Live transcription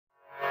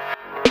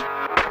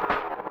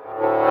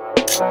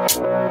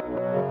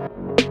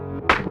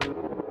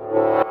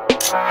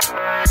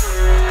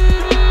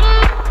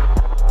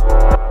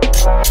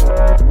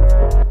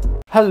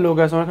Hello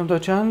guys, welcome to our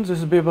channel. This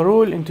is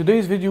Babarol. In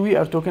today's video we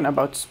are talking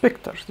about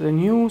Specter, the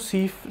new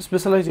thief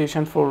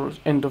specialization for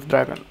End of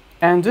Dragon.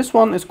 And this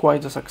one is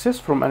quite a success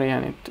from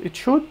Ariane. It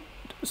showed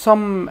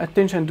some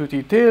attention to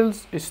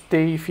details.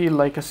 They feel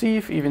like a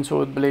thief, even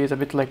so it plays a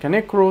bit like a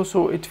necro,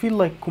 so it feels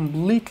like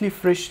completely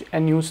fresh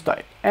and new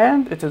style.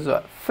 And it is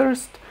the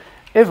first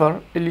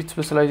ever elite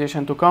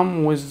specialization to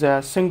come with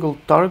a single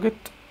target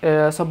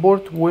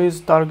support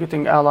with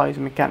targeting allies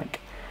mechanic.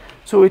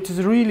 So it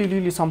is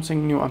really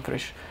something new and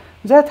fresh.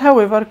 That,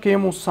 however,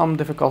 came with some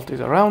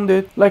difficulties around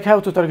it, like how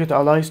to target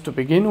allies to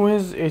begin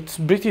with. It's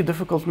pretty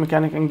difficult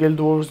mechanic in Guild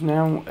Wars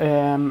now,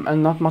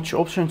 and not much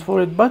options for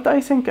it, but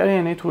I think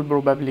Ariane will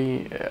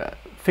probably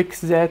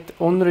fix that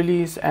on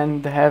release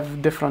and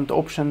have different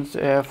options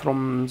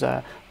from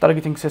the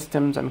targeting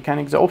systems and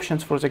mechanics, the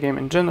options for the game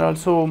in general.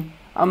 So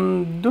I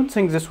don't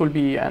think this will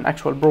be an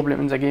actual problem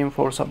in the game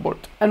for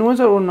support. And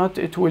whether or not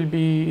it will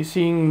be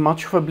seeing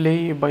much of a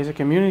play by the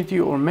community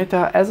or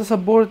meta as a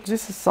support,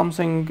 this is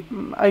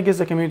something I guess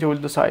the community will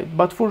decide.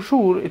 But for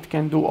sure it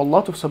can do a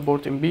lot of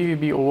support in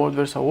PvP or World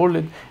vs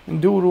World, and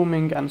do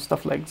roaming and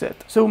stuff like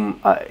that. So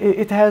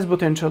it has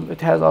potential, it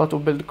has a lot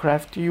of build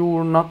craft.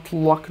 You're not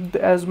locked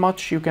as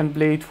much, you can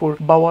play it for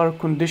power,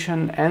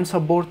 condition and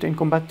support in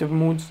competitive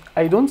modes.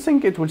 I don't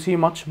think it will see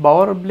much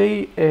power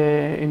play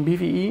in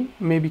PvE,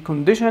 maybe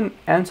condition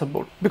and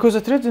support, because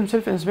the traits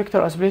themselves in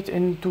Specter are split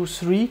into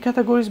three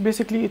categories.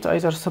 Basically it's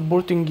either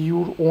supporting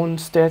your own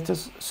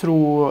status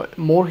through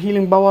more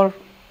healing power,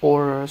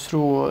 or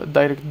through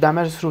direct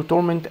damage through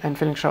torment and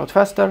filling shroud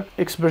faster.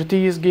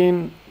 Expertise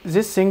gain,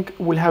 this thing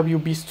will have you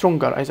be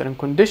stronger either in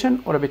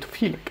condition or a bit of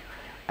healing,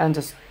 and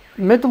the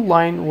middle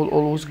line will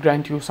always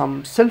grant you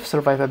some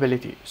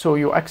self-survivability, so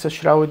you access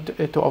shroud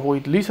to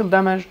avoid lethal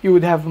damage. You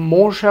would have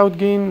more shroud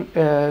gain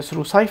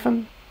through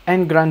siphon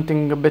and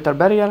granting a better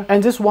barrier,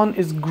 and this one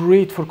is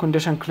great for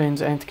condition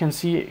cleanse and can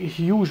see a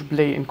huge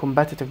play in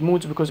competitive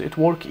modes because it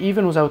works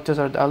even without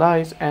tethered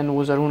allies, and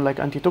with a rune like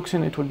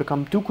antitoxin it will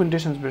become 2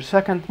 conditions per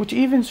second, which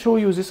even show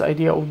you this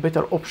idea of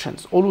better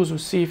options. Always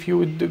with see if you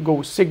would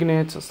go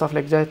signets and stuff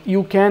like that,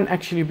 you can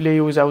actually play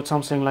without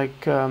something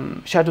like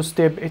shadow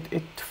step.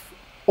 It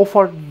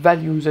offered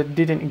values that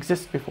didn't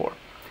exist before.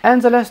 And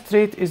the last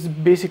trait is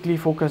basically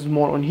focused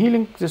more on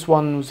healing. This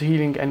one was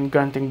healing and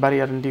granting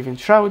barrier and even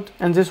shroud,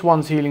 and this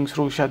one's healing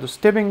through shadow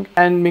stepping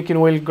and making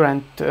will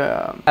grant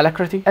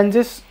alacrity. And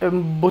this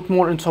put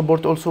more in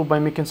support also by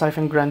making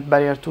siphon grant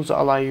barrier to the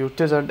ally you're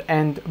tethered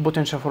and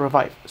potential for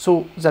revive.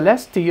 So the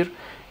last tier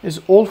is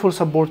all for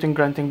supporting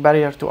granting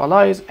barrier to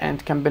allies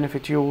and can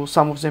benefit you,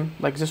 some of them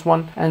like this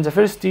one, and the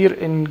first tier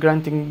in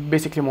granting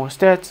basically more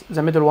stats.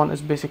 The middle one is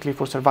basically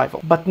for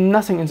survival, but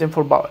nothing in them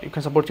for power. You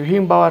can support your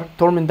healing power,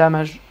 torment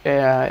damage,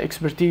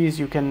 expertise.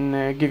 You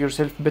can give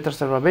yourself better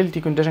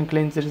survivability, condition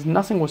cleanse. There is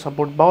nothing with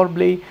support power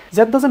play.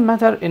 That doesn't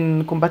matter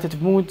in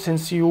competitive mode,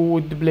 since you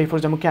would play for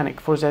the mechanic,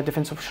 for the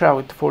defensive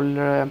shroud, for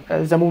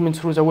the movement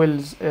through the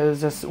wells,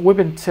 the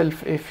weapon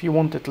itself. If you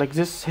want it like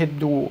this, hit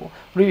do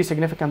really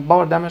significant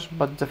power damage,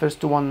 but the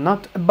first one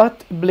not.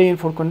 But playing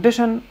for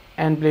condition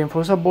and playing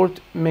for support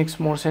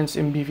makes more sense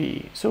in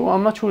PvE, so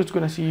I'm not sure it's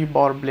gonna see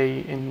power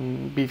play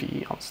in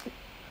PvE honestly.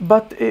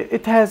 But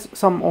it has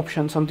some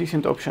options, some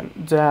decent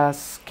options. The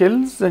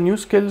skills, the new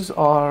skills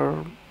are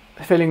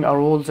filling a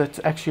role that's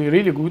actually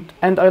really good,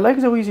 and I like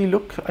the way they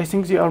look. I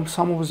think they are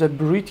some of the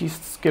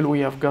prettiest skill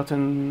we have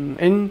gotten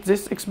in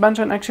this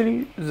expansion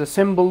actually. The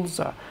symbols,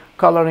 the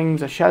coloring,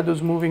 the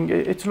shadows moving,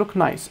 it look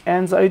nice,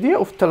 and the idea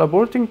of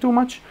teleporting too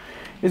much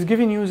is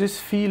giving you this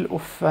feel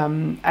of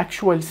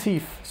actual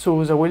thief.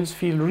 So the wells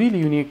feel really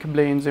unique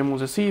playing them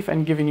with a thief,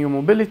 and giving you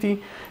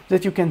mobility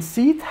that you can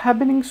see it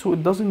happening, so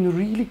it doesn't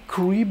really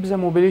creep the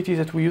mobility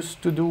that we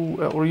used to do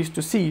or used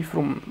to see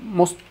from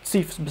most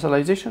thief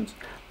specializations,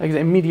 like the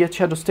immediate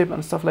shadow step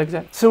and stuff like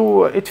that.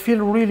 So it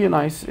feels really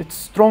nice. It's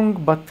strong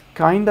but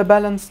kinda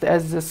balanced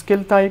as a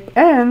skill type,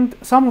 and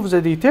some of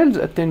the detailed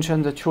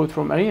attention that showed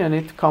from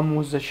ArenaNet come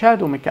with the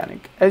shadow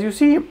mechanic. As you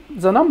see,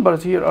 the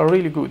numbers here are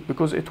really good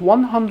because it's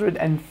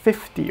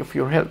 150 of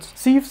your health.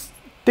 Thieves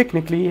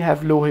technically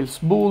have low health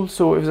pool,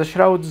 so if the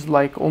shroud is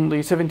like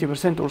only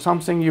 70% or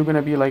something, you're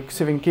gonna be like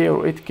 7k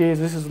or 8k.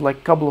 This is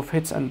like couple of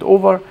hits and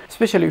over,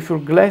 especially if you're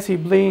glassy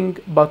playing.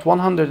 But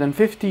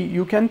 150,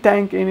 you can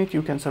tank in it,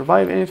 you can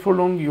survive in it for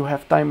long, you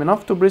have time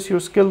enough to brace your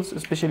skills,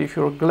 especially if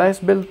you're a glass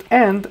build.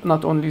 And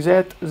not only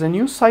that, the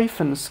new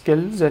siphon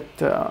skill, that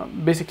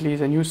basically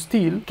the new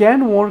steel,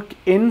 can work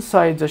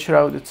inside the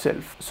shroud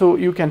itself, so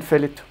you can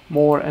fill it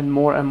more and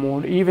more and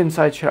more, even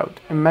inside shroud.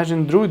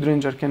 Imagine Druid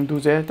Ranger can do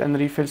that and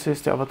refill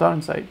the avatar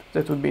inside.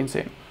 That would be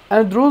insane.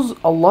 And it draws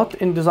a lot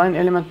in design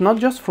element, not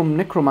just from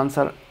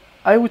necromancer,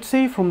 I would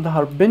say from the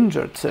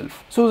Harbinger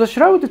itself. So the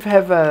shroud it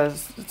have a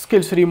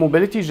skill 3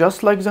 mobility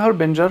just like the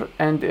Harbinger,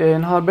 and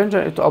in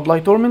Harbinger it apply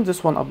torment,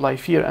 this one apply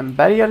fear and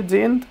barrier at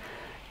the end.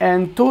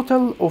 and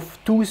total of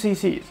 2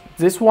 CCs.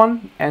 This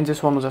one and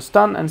this one was a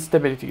stun and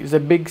stability, the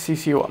big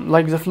CC one,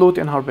 like the float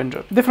in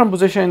Harbinger. Different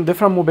position,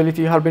 different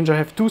mobility. Harbinger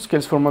have 2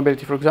 skills for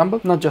mobility, for example,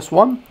 not just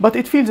one, but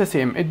it feels the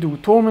same. It do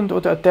torment,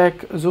 auto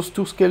attack. Those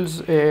 2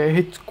 skills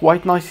hit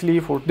quite nicely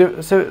for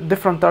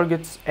different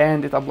targets,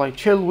 and it apply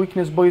chill,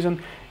 weakness,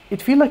 poison.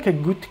 It feels like a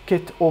good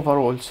kit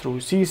overall through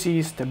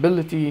CC,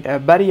 stability,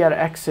 barrier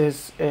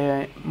access,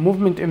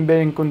 movement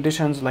impairing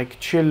conditions like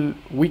chill,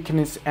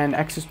 weakness, and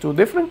access to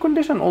different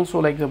conditions also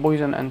like the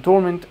poison and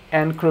torment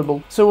and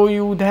cripple. So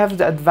you would have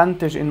the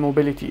advantage in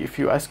mobility if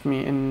you ask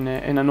me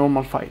in a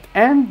normal fight.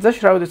 And the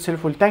shroud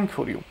itself will tank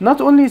for you. Not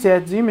only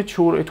that, they made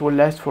sure it will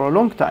last for a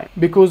long time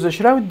because the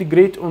shroud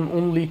degrades on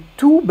only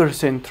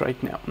 2%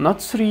 right now, not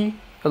 3%.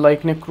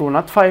 Like Necro,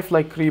 not 5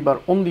 like Reaper,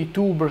 only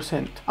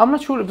 2%. I'm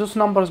not sure if this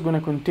number is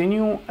gonna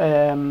continue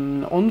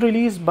on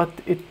release, but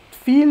it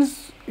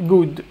feels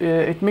good.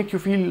 It makes you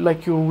feel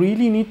like you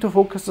really need to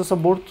focus the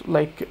support,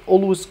 like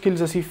always kill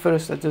the thief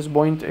first at this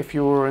point if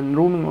you're in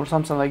roaming or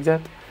something like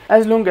that,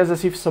 as long as the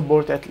thief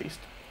support at least.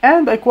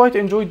 And I quite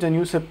enjoyed the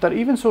new Specter,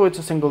 even so it's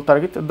a single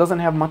target. It doesn't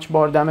have much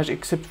bar damage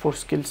except for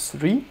skill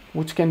 3,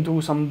 which can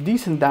do some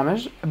decent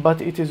damage, but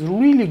it is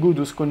really good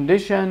with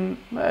condition,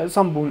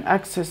 some boon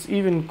access,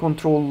 even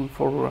control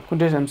for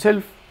condition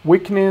himself,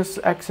 weakness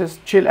access,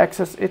 chill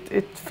access.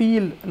 It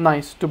feel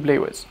nice to play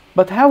with.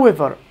 But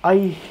however, I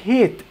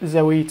hate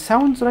the way it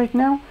sounds right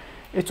now.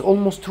 It's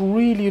almost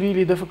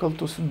really difficult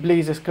to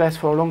play this class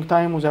for a long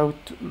time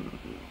without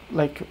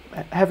like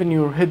having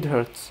your head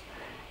hurts.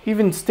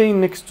 Even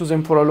staying next to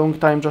them for a long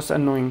time just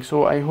annoying,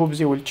 so I hope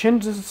they will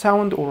change the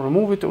sound or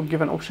remove it or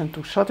give an option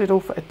to shut it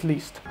off at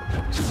least.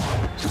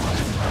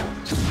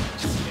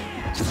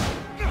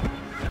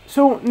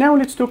 So now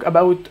let's talk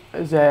about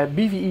the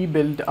PvE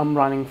build I'm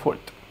running for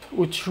it,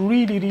 which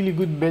really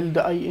good build.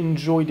 I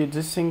enjoyed it.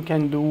 This thing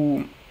can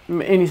do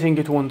anything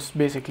it wants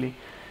basically.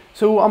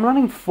 So I'm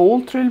running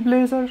full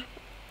Trailblazer,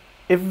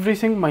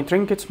 everything, my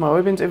trinkets, my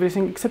weapons,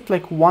 everything except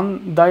like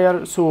one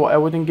dire, so I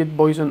wouldn't get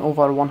poison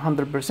over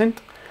 100%.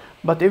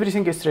 But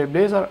everything is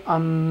Trailblazer.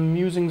 I'm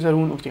using the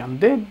rune of the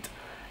undead,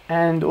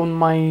 and on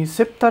my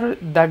Specter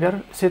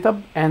dagger setup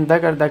and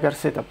dagger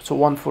setup, so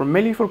one for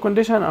melee for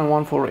condition and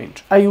one for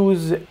range. I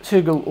use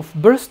Sigil of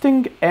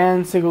Bursting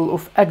and Sigil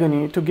of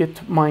Agony to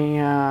get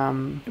my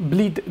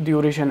bleed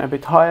duration a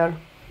bit higher.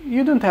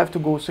 You don't have to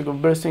go Sigil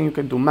of Bursting, you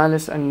can do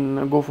Malice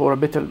and go for a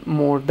bit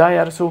more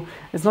dire, so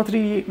it's not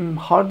really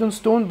hard on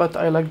stone, but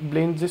I like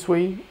playing this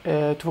way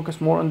to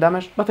focus more on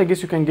damage. But I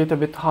guess you can get a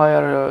bit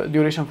higher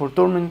duration for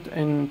Torment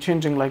and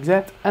changing like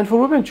that. And for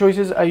weapon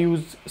choices, I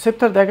use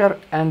Specter Dagger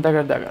and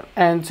Dagger.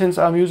 And since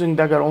I'm using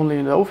Dagger only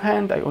in the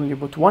offhand, I only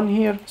put one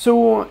here.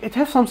 So it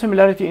has some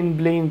similarity in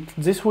playing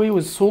this way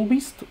with Soul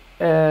Beast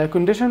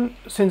condition,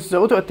 since the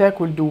auto attack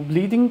will do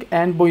bleeding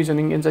and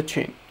poisoning in the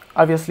chain.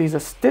 Obviously the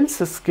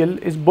stealth skill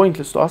is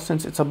pointless to us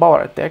since it's a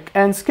power attack,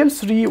 and skill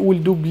 3 will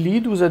do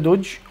bleed with a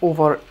dodge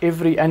over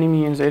every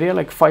enemy in the area,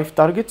 like 5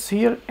 targets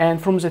here,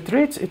 and from the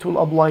traits it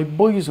will apply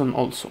poison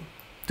also,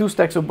 2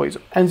 stacks of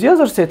poison. And the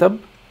other setup,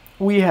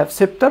 we have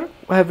Specter,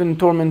 having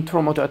torment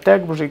from auto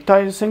attack,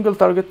 projectile, single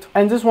target,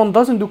 and this one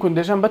doesn't do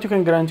condition, but you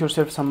can grant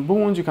yourself some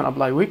boons, you can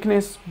apply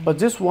weakness, but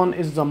this one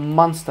is the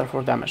monster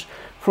for damage.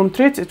 From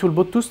traits it will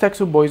put 2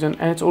 stacks of poison,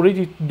 and it's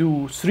already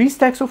do 3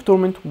 stacks of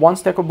torment, 1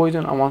 stack of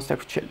poison and 1 stack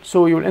of chill.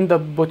 So you'll end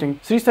up putting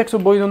 3 stacks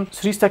of poison,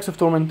 3 stacks of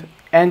torment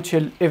and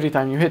chill every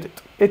time you hit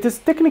it. It is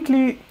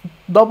technically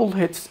double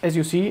hits as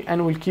you see,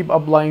 and will keep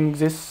applying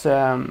this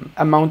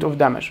amount of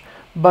damage.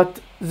 But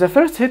the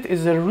first hit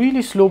is a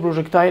really slow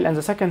projectile, and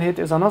the second hit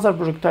is another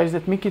projectile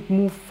that make it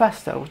move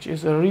faster, which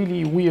is a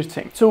really weird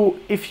thing. So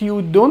if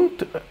you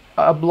don't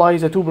apply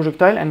the 2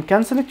 projectile and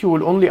cancel it, you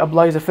will only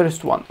apply the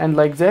first one, and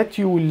like that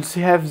you will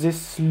have this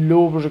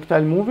slow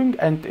projectile moving,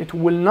 and it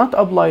will not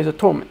apply the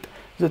torment.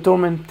 The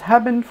torment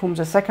happened from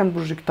the second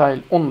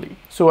projectile only.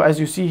 So as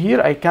you see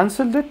here, I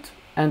cancelled it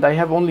and I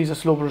have only the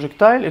slow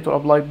projectile. It will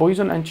apply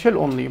poison and chill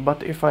only,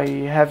 but if I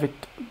have it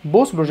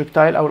both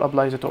projectile, I will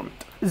apply the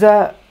torment.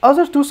 The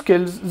other 2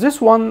 skills, this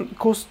one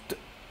cost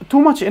too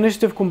much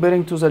initiative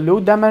comparing to the low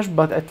damage,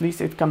 but at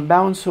least it can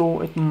bounce,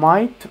 so it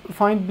might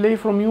find play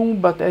from you.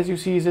 But as you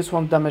see, this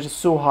one damage is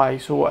so high,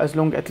 so as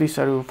long at least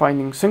you're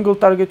finding single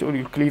target or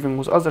you're cleaving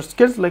with other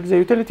skills like the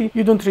utility,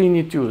 you don't really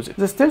need to use it.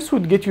 The stealth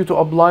would get you to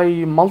apply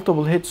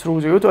multiple hits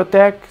through the auto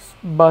attack,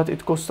 but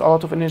it costs a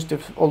lot of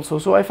initiative also.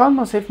 So I found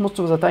myself most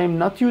of the time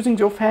not using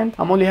the offhand.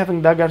 I'm only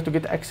having dagger to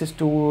get access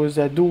to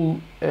the dual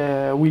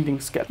wielding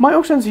skill. My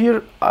options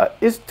here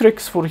is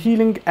tricks for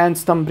healing and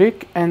stun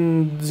break,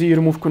 and the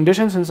remove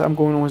condition since I'm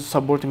going with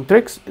supporting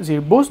tricks. They're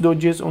both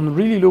dodges on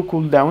really low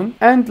cooldown,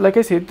 and like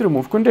I said,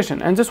 remove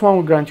condition. And this one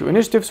will grant you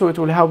initiative, so it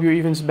will help you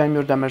even spam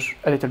your damage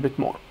a little bit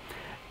more.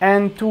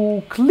 And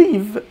to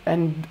cleave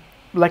and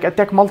like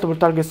attack multiple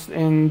targets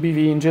in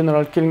PvE in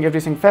general, killing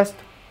everything fast,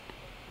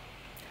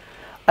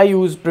 I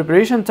use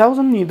Preparation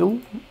 1000 Needle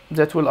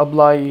that will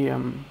apply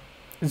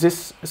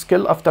this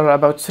skill after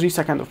about 3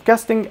 seconds of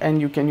casting,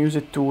 and you can use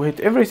it to hit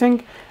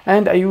everything.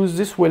 And I use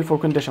this well for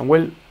condition.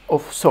 Well,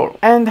 of sorrow.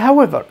 And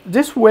however,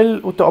 this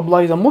will, to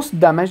apply the most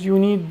damage, you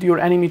need your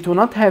enemy to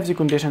not have the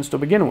conditions to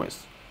begin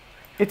with.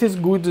 It is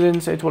good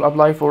since it will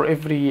apply for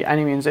every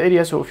enemy in the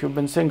area, so if you've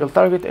been single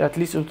target, at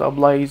least it will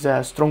apply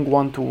the strong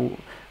one to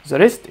the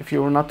rest if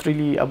you're not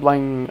really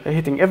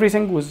hitting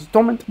everything with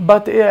torment.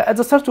 But at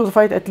the start of the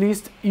fight, at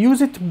least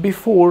use it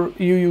before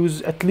you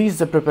use at least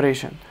the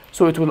preparation.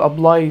 So it will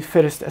apply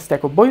first a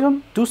stack of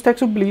poison, 2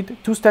 stacks of bleed,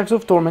 2 stacks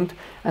of torment,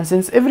 and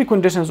since every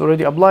condition is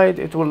already applied,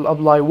 it will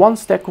apply 1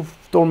 stack of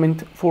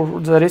torment for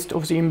the rest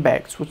of the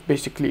impacts, which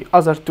basically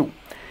other 2.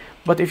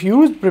 But if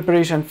you use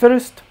preparation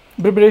first,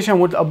 preparation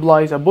would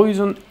apply the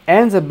poison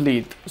and the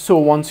bleed. So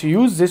once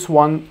you use this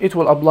one, it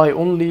will apply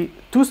only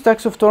 2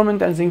 stacks of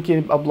torment and then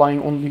keep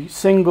applying only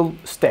single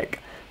stack.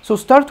 So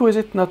start with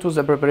it, not with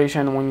the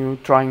preparation when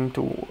you're trying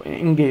to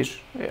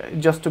engage,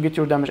 just to get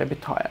your damage a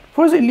bit higher.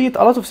 For the elite,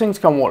 a lot of things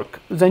can work.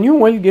 The new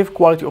will give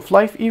quality of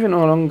life, even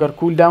on a longer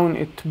cooldown.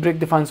 It breaks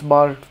defense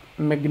bar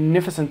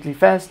magnificently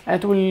fast,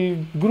 and it will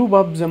group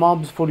up the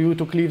mobs for you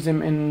to cleave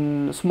them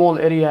in small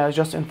area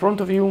just in front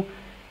of you.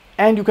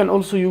 And you can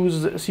also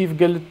use Thief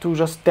Guild to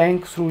just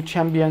tank through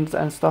champions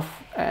and stuff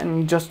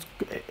and just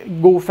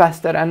go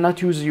faster and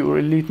not use your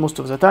elite most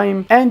of the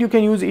time. And you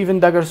can use even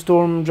Dagger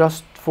Storm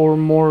just for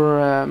more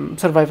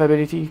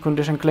survivability,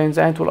 condition cleanse,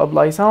 and it will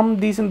apply some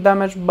decent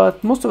damage,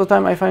 but most of the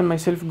time I find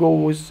myself go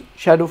with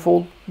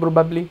Shadowfall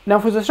probably. Now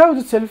for the Shroud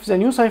itself, the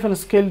new Siphon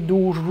skill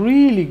do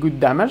really good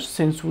damage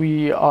since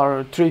we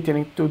are treating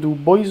it to do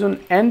poison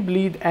and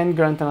bleed and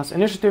grant us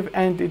initiative,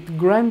 and it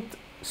grant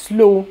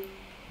slow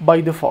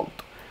by default.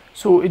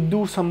 So it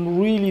do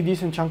some really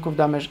decent chunk of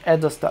damage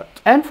at the start.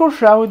 And for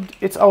Shroud,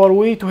 it's our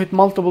way to hit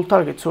multiple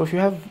targets. So if you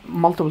have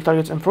multiple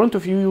targets in front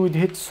of you, you would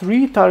hit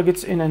 3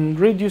 targets in a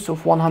radius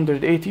of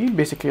 180,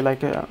 basically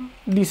like a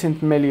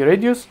decent melee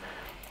radius.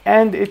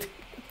 And it's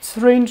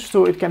range,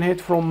 so it can hit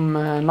from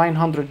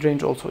 900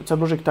 range also. It's a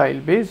projectile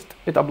based,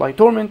 it apply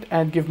torment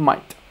and give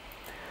might.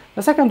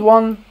 The second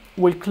one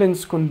will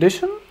cleanse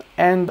condition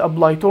and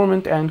apply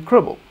torment and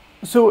cripple.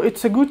 So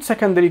it's a good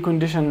secondary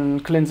condition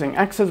cleansing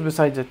access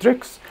besides the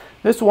tricks.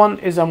 This one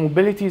is a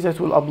mobility that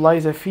will apply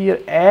the fear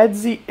at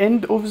the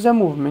end of the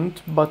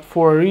movement, but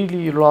for a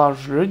really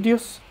large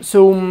radius.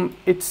 So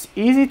it's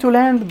easy to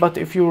land, but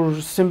if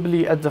you're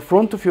simply at the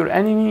front of your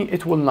enemy,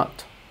 it will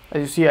not.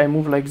 As you see, I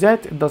move like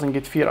that, it doesn't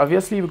get fear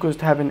obviously because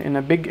it happened in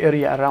a big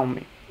area around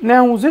me.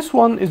 Now this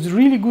one is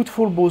really good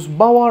for both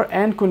power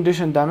and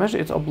condition damage.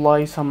 It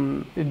applies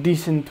some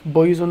decent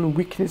poison,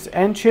 weakness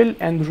and chill,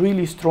 and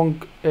really strong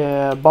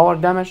power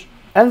damage.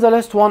 And the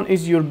last one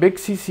is your big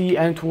CC,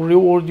 and it will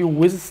reward you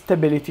with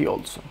stability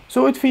also.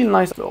 So it feels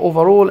nice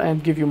overall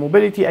and give you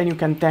mobility, and you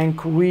can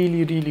tank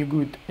really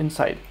good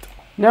inside it.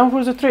 Now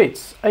for the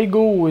traits, I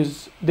go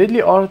with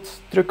Deadly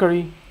Arts,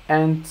 Trickery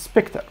and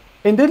Specter.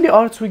 In Deadly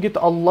Arts we get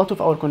a lot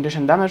of our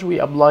condition damage. We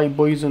apply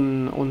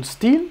poison on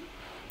steel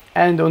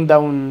and on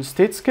down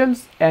state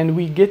skills, and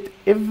we get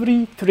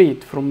every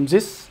trait from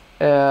this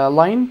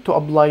line to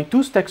apply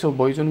 2 stacks of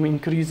poison. We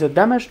increase the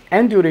damage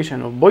and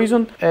duration of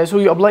poison, so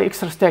you apply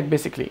extra stack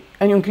basically,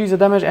 and you increase the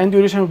damage and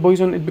duration of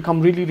poison. It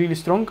becomes really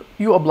strong.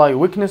 You apply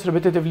weakness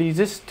repetitively.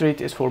 This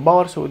trait is for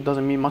power, so it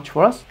doesn't mean much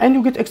for us, and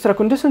you get extra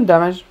condition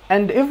damage.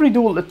 And every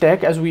dual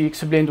attack, as we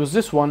explained with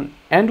this one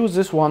and with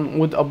this one,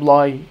 would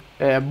apply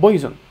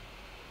poison.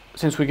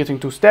 Since we're getting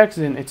 2 stacks,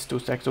 then it's 2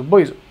 stacks of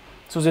poison.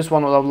 So this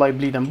one will apply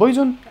bleed and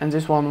poison, and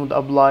this one would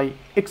apply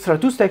extra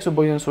 2 stacks of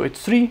poison, so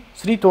it's 3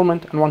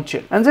 torment and 1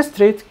 chill. And this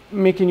trait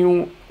making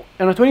you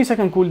on a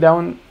 20-second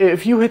cooldown.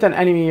 If you hit an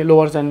enemy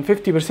lower than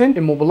 50%,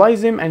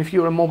 immobilize them, and if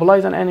you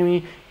immobilize an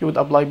enemy, you would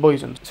apply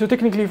poison. So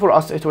technically for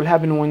us, it will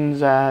happen when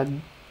the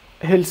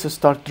health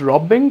start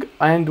dropping,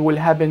 and will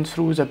happen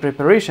through the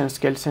preparation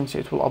skill since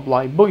it will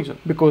apply poison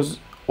because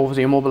of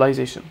the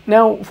immobilization.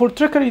 Now for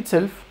Trickery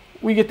itself,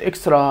 we get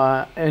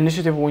extra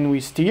initiative when we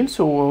steal,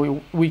 so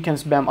we can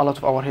spam a lot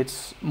of our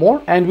hits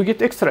more, and we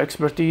get extra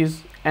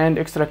expertise and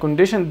extra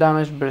condition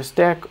damage per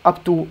stack,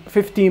 up to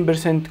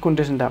 15%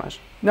 condition damage.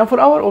 Now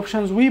for our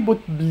options, we put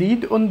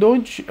bleed on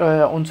dodge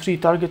on 3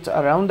 targets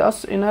around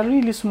us in a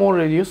really small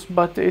radius,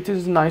 but it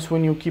is nice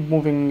when you keep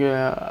moving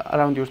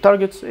around your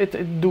targets.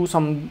 It do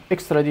some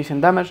extra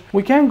decent damage.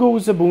 We can go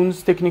with the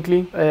boons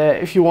technically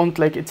if you want.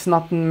 Like, it's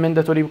not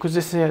mandatory because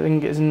this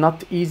thing is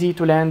not easy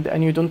to land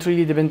and you don't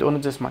really depend on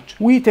it this much.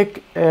 We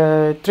take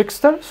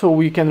Trickster, so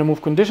we can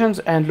remove conditions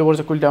and lower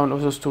the cooldown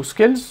of those 2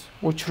 skills,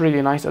 which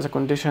really nice as a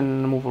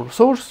condition removal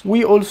source.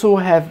 We also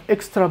have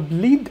extra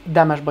bleed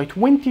damage by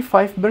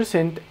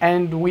 25%,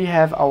 and we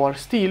have our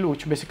steel,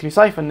 which basically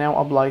siphon now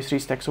applies 3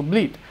 stacks of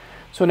bleed.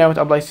 So now it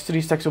applies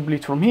 3 stacks of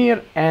bleed from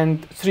here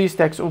and 3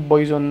 stacks of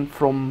poison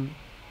from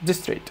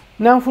this trait.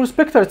 Now for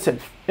Specter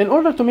itself, in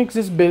order to make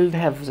this build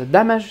have the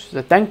damage,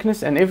 the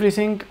tankness and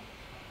everything,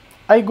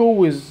 I go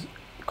with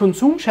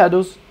Consume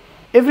Shadows.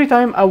 Every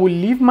time I will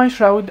leave my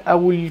Shroud, I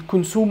will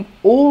consume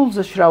all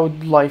the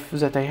Shroud life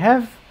that I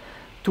have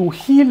to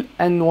heal,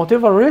 and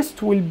whatever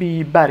rest will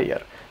be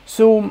barrier.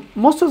 So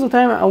most of the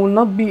time I will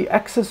not be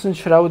accessing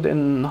shroud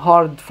in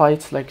hard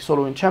fights like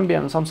solo and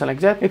champion and something like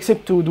that,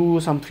 except to do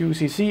some few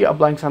CC,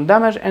 applying some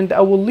damage, and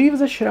I will leave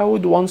the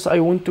shroud once I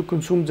want to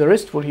consume the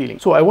rest for healing.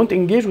 So I won't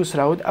engage with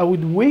shroud, I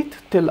would wait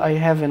till I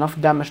have enough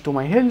damage to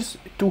my health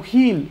to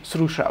heal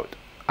through shroud.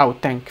 I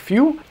would tank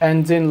few,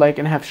 and then like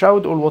and have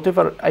shroud or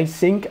whatever I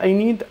think I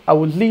need, I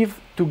will leave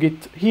to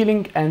get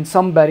healing and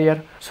some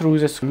barrier through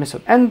this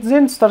method, and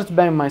then start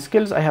spamming my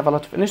skills. I have a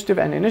lot of initiative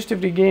and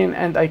initiative regain,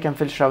 and I can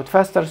fill shroud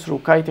faster through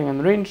kiting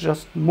and range,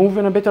 just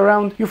moving a bit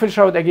around. You fill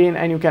shroud again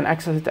and you can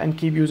access it and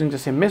keep using the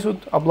same method,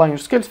 applying your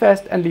skills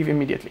fast and leave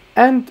immediately.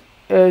 And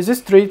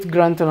this trait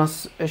granting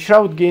us a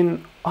shroud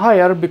gain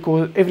higher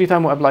because every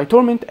time we apply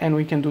torment, and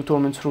we can do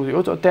torment through the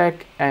auto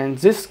attack, and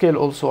this skill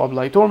also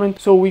apply torment,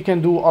 so we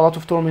can do a lot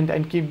of torment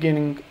and keep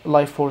gaining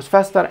life force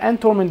faster, and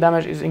torment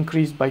damage is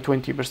increased by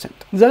 20%.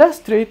 The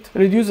last trait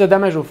reduce the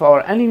damage of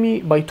our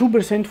enemy by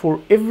 2% for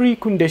every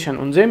condition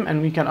on them,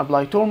 and we can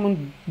apply torment,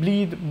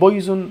 bleed,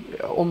 poison,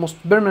 almost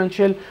permanent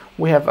chill.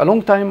 We have a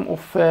long time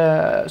of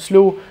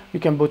slow, we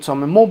can put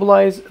some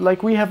immobilize,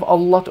 like we have a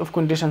lot of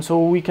conditions, so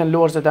we can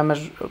lower the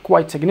damage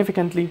quite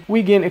significantly.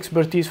 We gain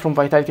expertise from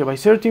vitality by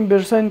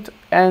 13%,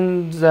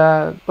 and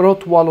the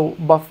Rot Wallow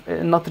buff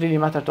not really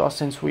matter to us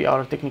since we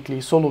are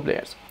technically solo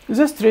players.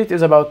 This trait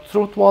is about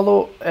Rot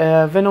Wallow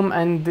Venom,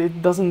 and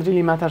it doesn't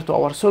really matter to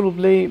our solo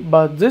play,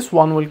 but this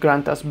one will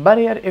grant us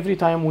barrier every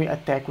time we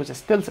attack with a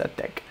stealth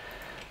attack.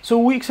 So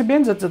we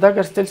explained that the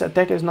dagger stealth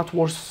attack is not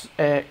worth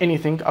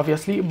anything,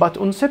 obviously, but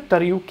on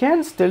Specter you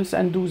can stealth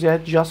and do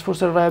that just for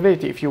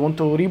survivability. If you want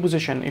to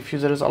reposition, if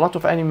there is a lot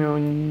of enemy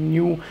on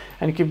you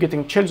and you keep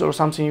getting chills or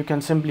something, you can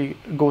simply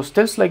go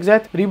stealth like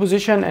that,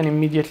 reposition, and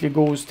immediately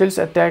go stealth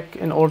attack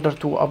in order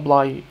to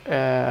apply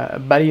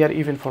barrier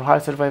even for high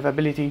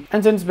survivability,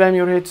 and then spam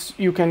your hits.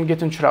 You can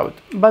get in shroud,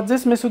 but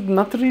this method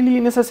not really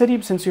necessary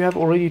since you have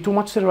already too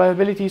much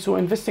survivability, so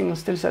investing in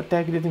stealth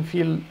attack didn't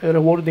feel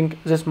rewarding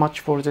this much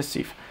for this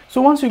thief.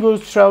 So once you go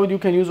to shroud, you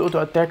can use auto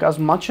attack as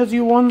much as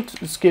you want.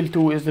 Skill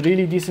 2 is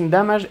really decent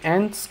damage,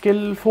 and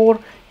skill 4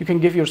 you can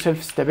give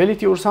yourself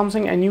stability or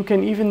something, and you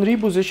can even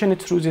reposition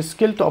it through this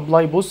skill to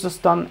apply both the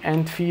stun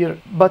and fear,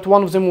 but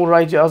one of them will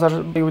ride the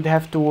other. You would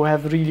have to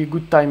have really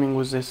good timing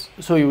with this.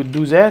 So you would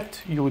do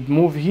that, you would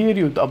move here,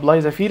 you would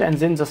apply the fear, and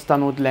then the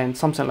stun would land,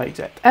 something like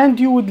that,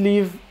 and you would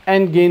leave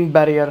and gain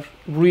barrier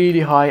really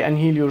high and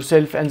heal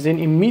yourself, and then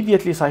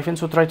immediately siphon.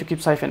 So try to keep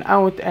siphon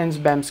out and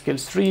spam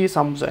skills 3.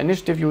 Some of the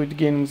initiative you would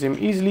gain them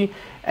easily,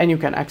 and you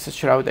can access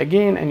shroud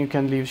again, and you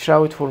can leave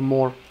shroud for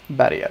more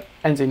barrier,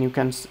 and then you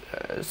can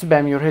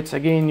spam your hits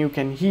again. You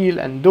can heal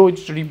and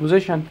dodge,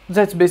 reposition.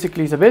 That's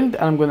basically the build,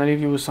 and I'm gonna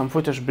leave you with some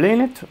footage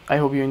playing it. I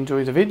hope you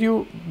enjoy the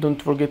video.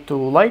 Don't forget to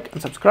like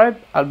and subscribe.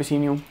 I'll be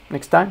seeing you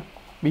next time.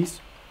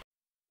 Peace.